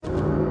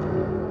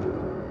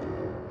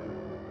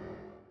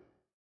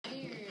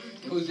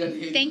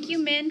Thank you,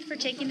 Min, for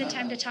taking the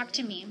time to talk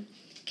to me.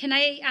 Can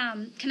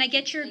I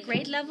get your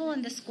grade level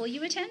in the school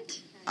you attend?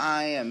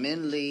 I am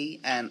Min Lee,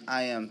 and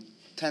I am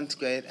 10th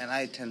grade, and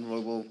I attend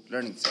Robo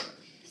Learning Center.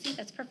 See,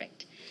 that's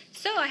perfect.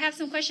 So I have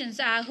some questions.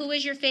 Who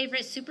is your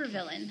favorite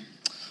supervillain?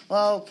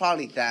 Well,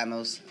 probably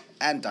Thanos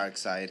and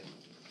Darkseid.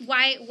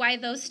 Why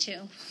those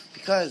two?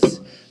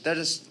 Because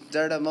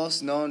they're the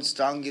most known,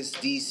 strongest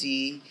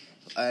DC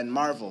and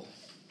Marvel.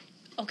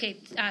 Okay,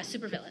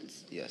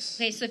 supervillains. Yes.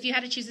 Okay, so if you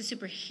had to choose a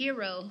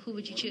superhero, who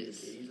would you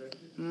choose?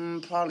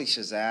 Probably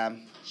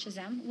Shazam.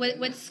 Shazam?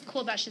 What's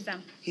cool about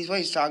Shazam? He's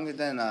way stronger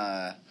than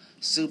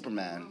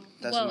Superman.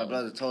 That's what my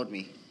brother told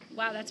me.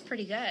 Wow, that's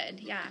pretty good.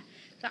 Yeah.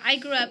 So I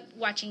grew up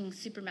watching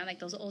Superman, like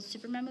those old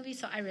Superman movies,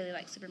 so I really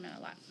like Superman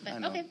a lot.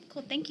 But okay,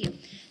 cool, thank you.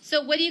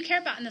 So what do you care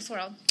about in this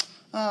world?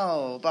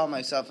 Oh, about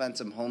myself and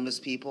some homeless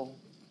people.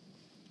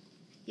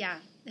 Yeah,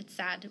 it's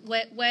sad.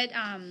 What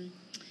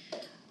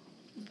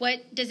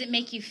does it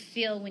make you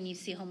feel when you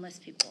see homeless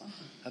people?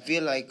 I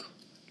feel like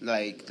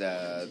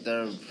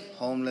they're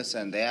homeless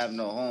and they have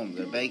no home.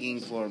 They're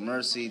begging for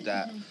mercy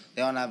that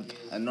they don't have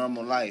a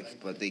normal life,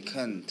 but they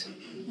couldn't.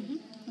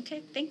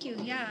 Okay, thank you.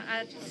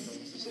 Yeah,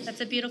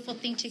 that's a beautiful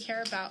thing to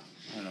care about.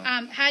 I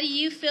know. How do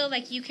you feel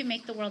like you can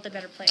make the world a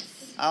better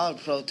place? I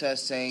would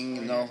protest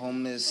saying no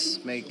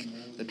homeless, make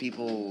the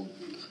people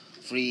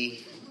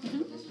free.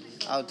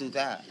 I'll do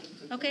that.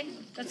 Okay,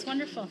 that's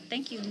wonderful.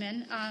 Thank you,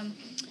 Min.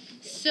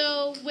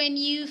 So when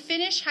you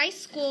finish high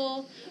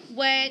school,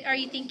 what are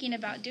you thinking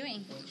about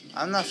doing?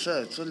 I'm not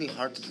sure. It's really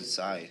hard to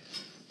decide.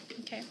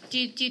 Okay. Do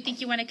you think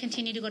you want to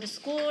continue to go to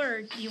school,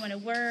 or do you want to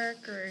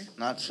work, or?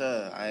 Not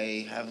sure.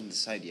 I haven't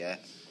decided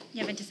yet. You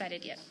haven't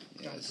decided yet?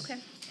 Yes. Okay.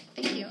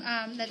 Thank you.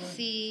 Let's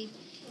see.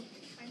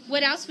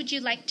 What else would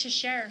you like to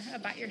share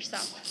about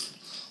yourself?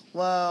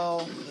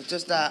 Well,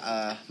 just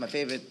that my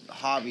favorite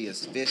hobby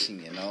is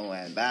fishing,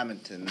 and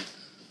badminton.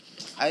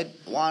 I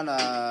won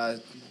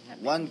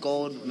one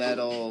gold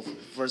medal,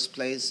 first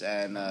place,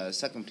 and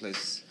second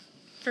place.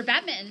 For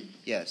badminton?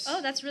 Yes.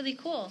 Oh, that's really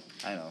cool.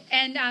 I know.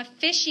 And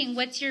fishing,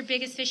 what's your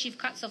biggest fish you've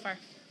caught so far?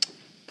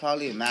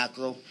 Probably a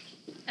mackerel.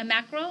 A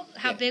mackerel?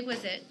 How big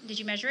was it? Did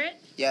you measure it?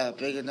 Yeah,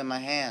 bigger than my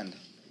hand.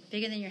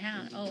 Bigger than your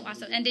hand. Oh,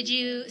 awesome. And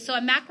so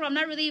a mackerel, I'm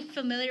not really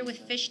familiar with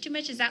fish too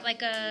much. Is that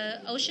like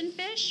a ocean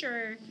fish,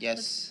 or?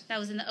 Yes. That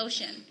was in the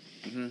ocean.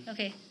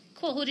 Okay,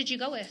 cool. Who did you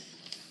go with?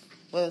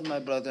 With my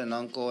brother and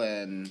uncle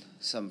and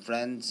some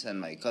friends and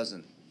my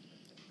cousin.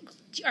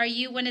 Are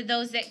you one of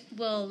those that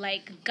will,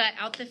 gut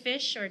out the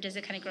fish, or does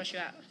it kind of gross you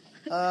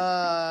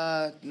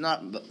out?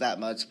 Not that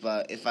much,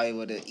 but if I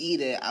were to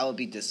eat it, I would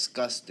be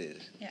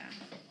disgusted. Yeah.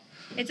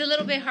 It's a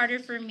little bit harder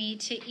for me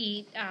to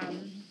eat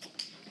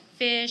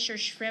fish or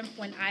shrimp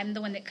when I'm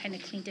the one that kind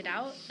of cleaned it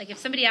out. Like, if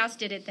somebody else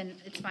did it, then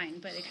it's fine,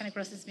 but it kind of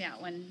grosses me out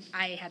when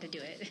I had to do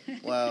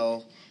it.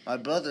 Well, my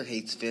brother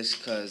hates fish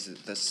because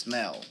the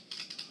smell.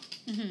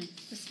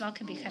 The smell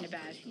can be kind of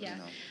bad, yeah.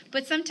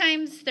 But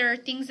sometimes there are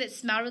things that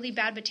smell really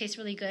bad but taste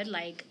really good,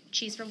 like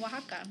cheese from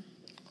Oaxaca.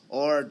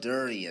 Or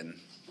durian.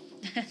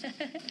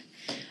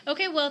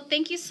 Okay, well,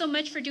 thank you so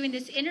much for doing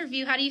this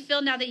interview. How do you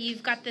feel now that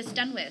you've got this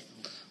done with?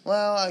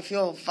 Well, I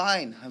feel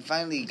fine. I'm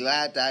finally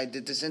glad that I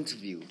did this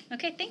interview.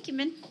 Okay, thank you,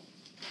 Min.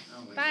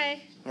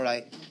 Bye. All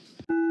right.